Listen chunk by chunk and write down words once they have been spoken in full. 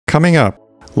Coming up,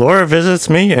 Laura visits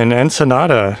me in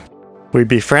Ensenada. We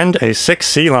befriend a sick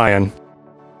sea lion,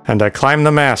 and I climb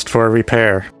the mast for a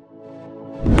repair.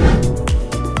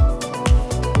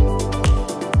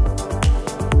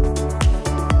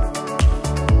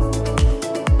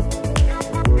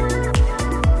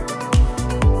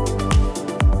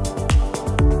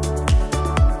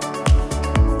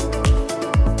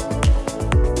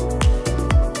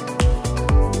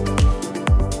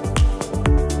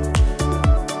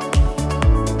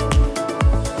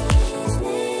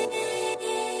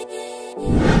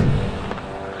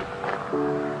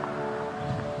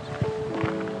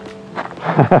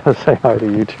 Say hi to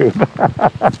YouTube.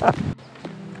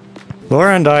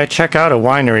 Laura and I check out a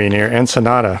winery near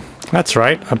Ensenada. That's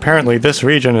right, apparently this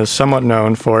region is somewhat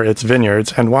known for its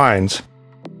vineyards and wines.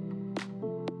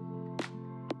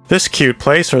 This cute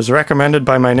place was recommended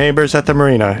by my neighbors at the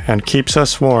marina and keeps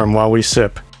us warm while we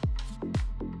sip.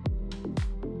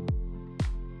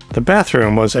 The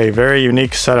bathroom was a very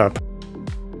unique setup.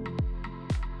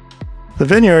 The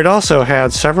vineyard also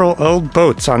had several old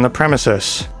boats on the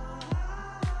premises.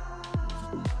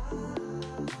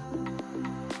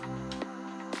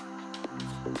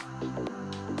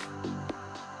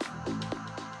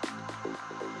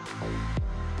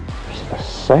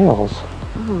 Sails.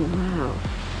 Oh,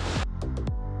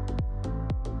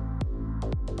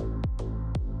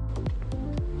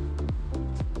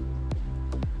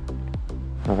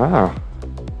 wow. Wow.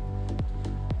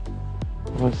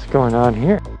 What's going on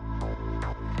here?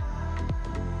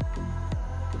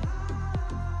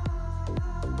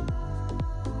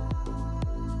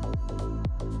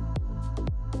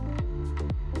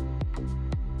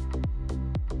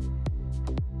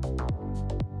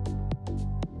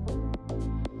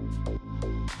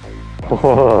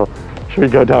 Whoa, should we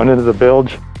go down into the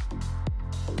bilge?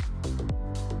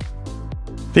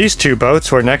 These two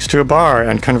boats were next to a bar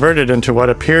and converted into what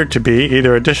appeared to be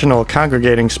either additional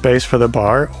congregating space for the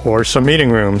bar or some meeting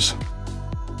rooms.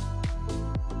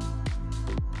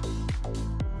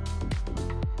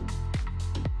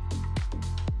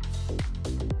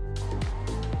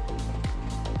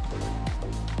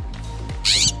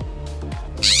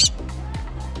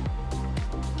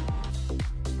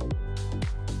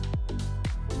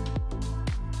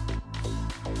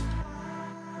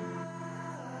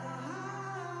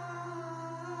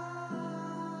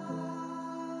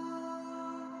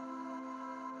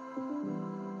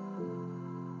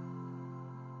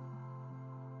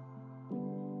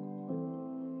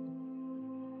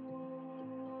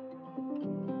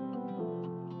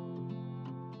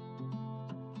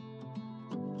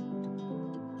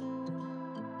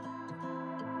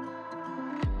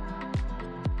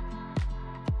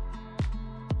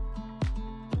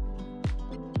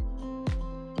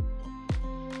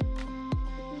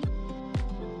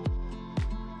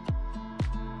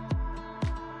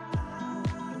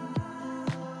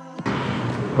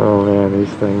 Oh man,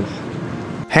 these things.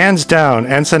 Hands down,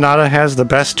 Ensenada has the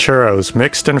best churros,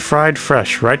 mixed and fried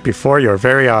fresh right before your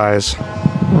very eyes.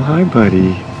 Oh, hi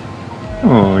buddy.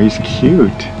 Oh, he's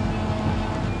cute.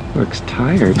 Looks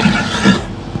tired.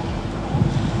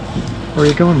 Where are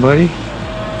you going, buddy?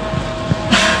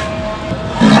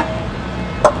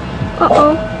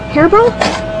 Uh-oh. Hairball?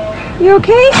 You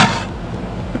okay?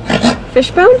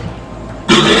 Fishbone?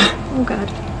 Oh god.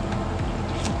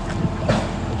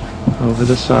 Over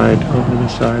the side,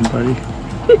 buddy.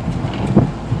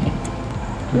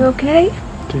 You okay?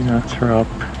 Do not throw up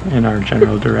in our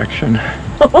general direction.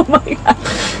 Oh my god.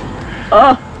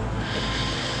 Oh.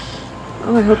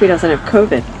 Oh, I hope he doesn't have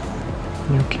COVID.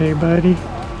 You okay, buddy?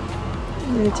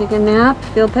 You gonna take a nap?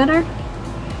 Feel better?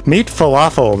 Meet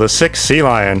Falafel, the sick sea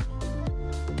lion.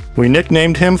 We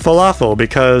nicknamed him Falafel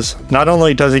because not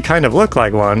only does he kind of look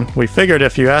like one, we figured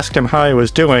if you asked him how he was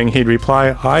doing, he'd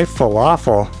reply, "I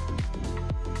falafel."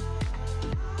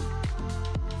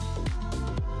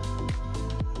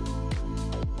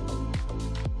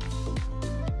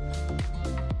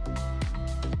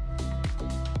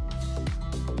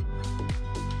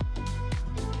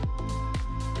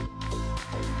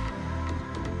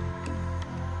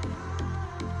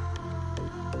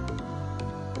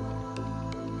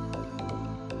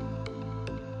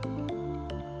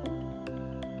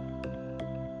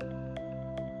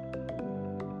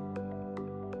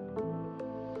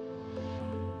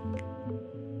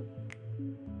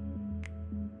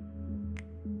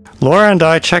 Laura and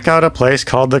I check out a place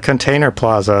called the Container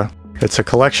Plaza. It's a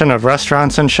collection of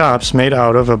restaurants and shops made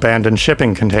out of abandoned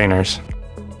shipping containers.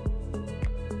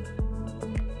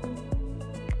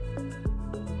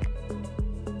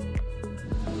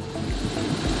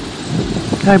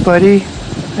 Hi, buddy.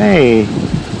 Hey.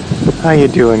 How you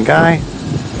doing, guy?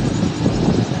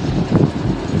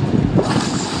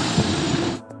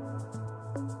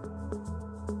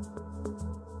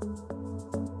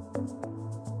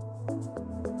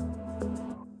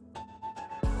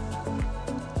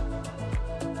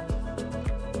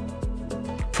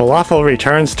 Falafel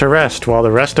returns to rest while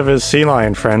the rest of his sea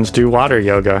lion friends do water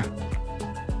yoga.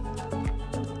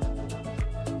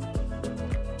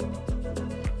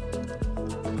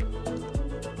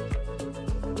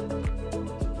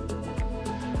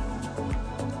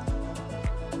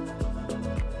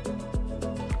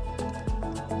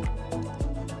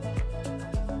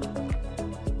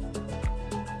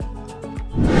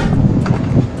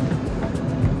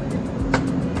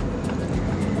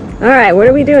 Alright, what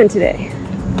are we doing today?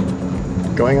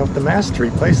 Going up the mast to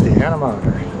replace the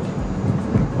anemometer.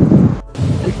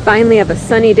 We finally have a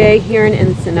sunny day here in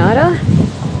Ensenada.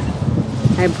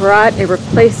 I brought a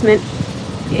replacement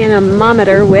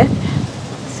anemometer with,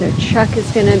 so Chuck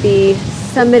is going to be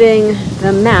summiting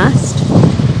the mast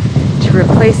to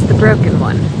replace the broken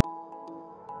one.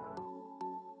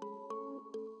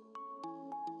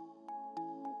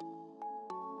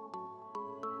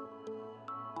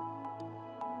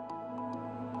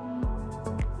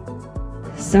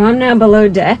 So I'm now below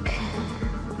deck.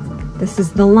 This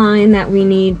is the line that we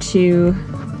need to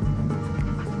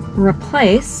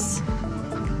replace.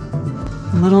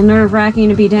 A little nerve-wracking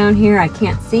to be down here. I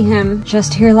can't see him,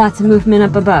 just hear lots of movement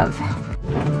up above.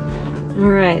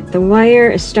 Alright, the wire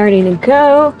is starting to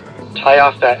go. Tie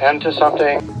off that end to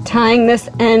something. Tying this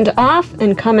end off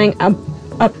and coming up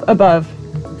above.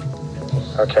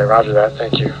 Okay, roger that.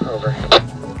 Thank you. Over.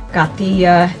 Got the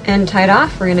end tied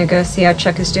off. We're gonna go see how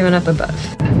Chuck is doing up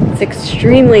above. It's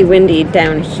extremely windy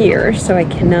down here, so I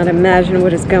cannot imagine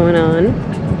what is going on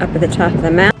up at the top of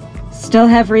the mast. Still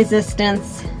have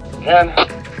resistance. Again.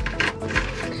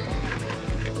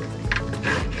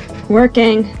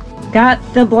 Working. Got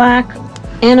the black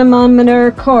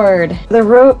anemometer cord. The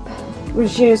rope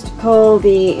was used to pull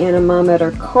the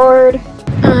anemometer cord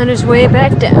on his way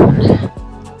back down.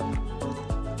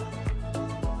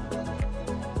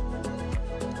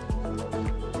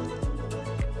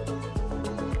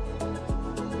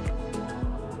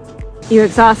 You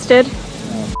exhausted?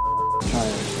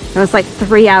 Tired. It was like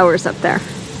 3 hours up there.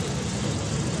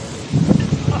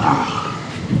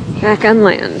 Back on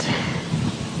land.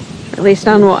 Or at least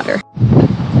on water.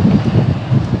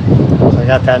 So I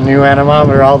got that new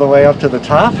anemometer all the way up to the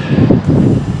top.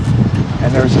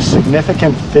 And there was a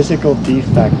significant physical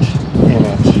defect in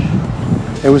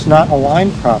it. It was not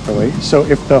aligned properly. So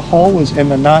if the hole was in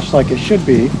the notch like it should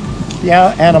be, the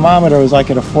anemometer was like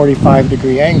at a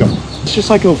 45-degree angle. It's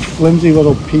just like a flimsy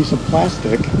little piece of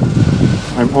plastic.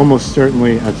 I'm almost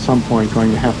certainly at some point going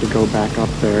to have to go back up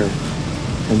there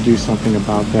and do something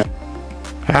about that.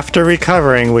 After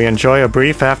recovering, we enjoy a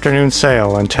brief afternoon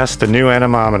sail and test the new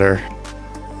anemometer.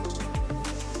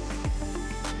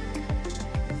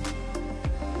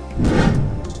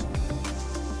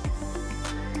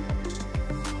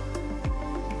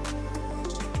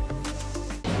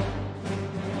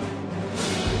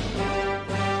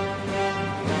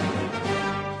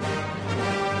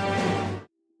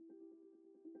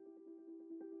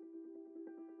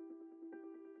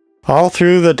 All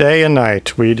through the day and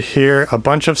night, we'd hear a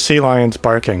bunch of sea lions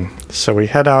barking, so we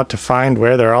head out to find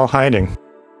where they're all hiding.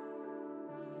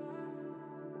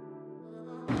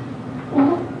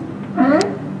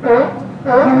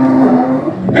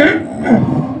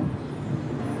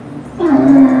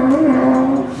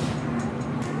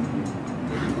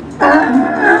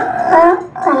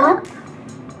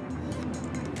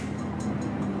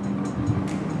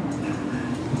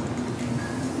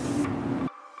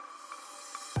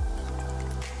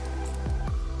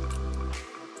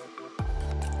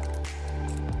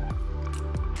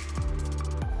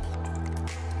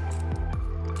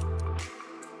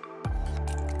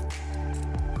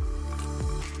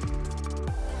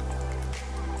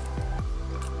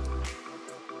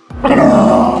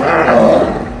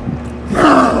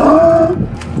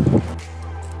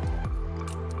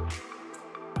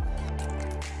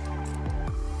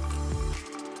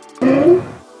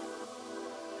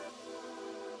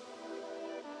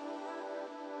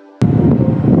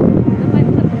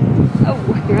 Oh,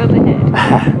 you're on my head.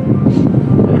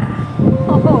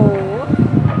 Oh.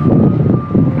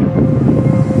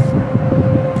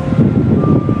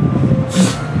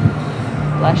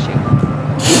 Bless you.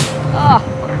 Oh,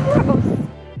 gross.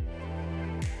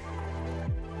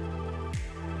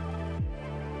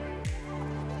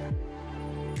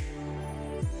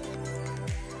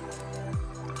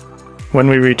 When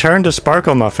we returned to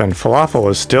Sparklemuffin, Falafel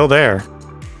is still there.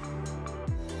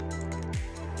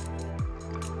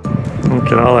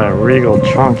 Look at all that regal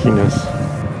chonkiness.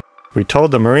 We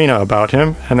told the marina about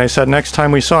him, and they said next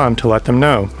time we saw him to let them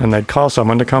know, and they'd call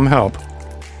someone to come help.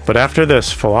 But after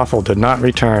this, Falafel did not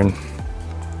return.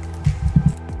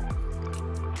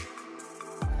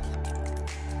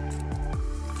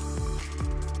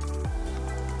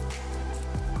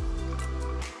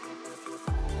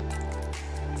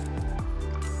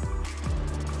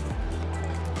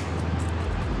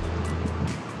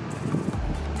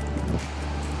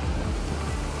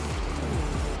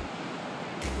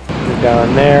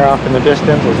 Down there off in the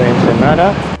distance is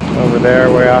Ensenada. Over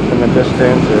there way off in the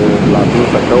distance is La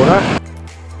Bufadora.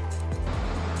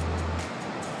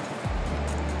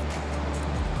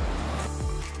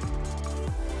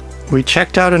 We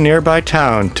checked out a nearby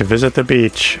town to visit the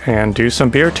beach and do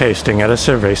some beer tasting at a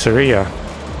cerveceria.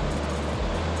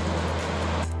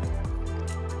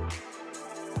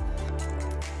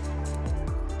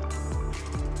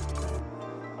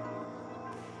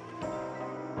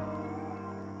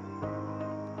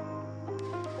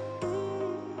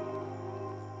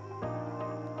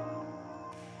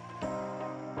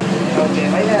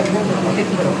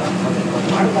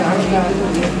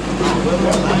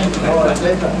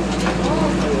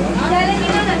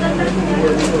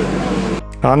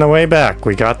 On the way back,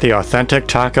 we got the authentic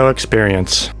taco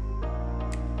experience.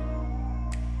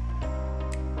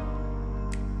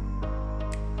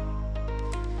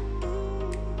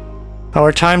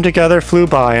 Our time together flew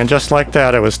by, and just like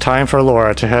that, it was time for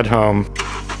Laura to head home.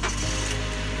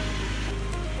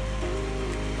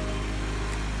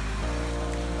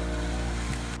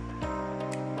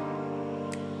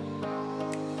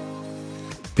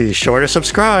 Be sure to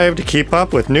subscribe to keep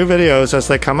up with new videos as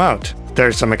they come out.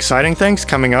 There's some exciting things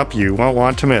coming up you won't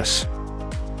want to miss.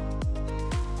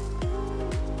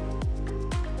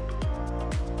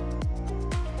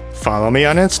 Follow me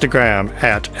on Instagram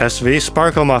at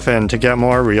 @SVSparklemuffin to get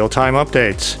more real-time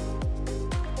updates.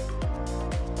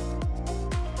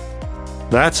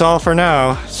 That's all for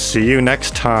now. See you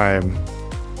next time.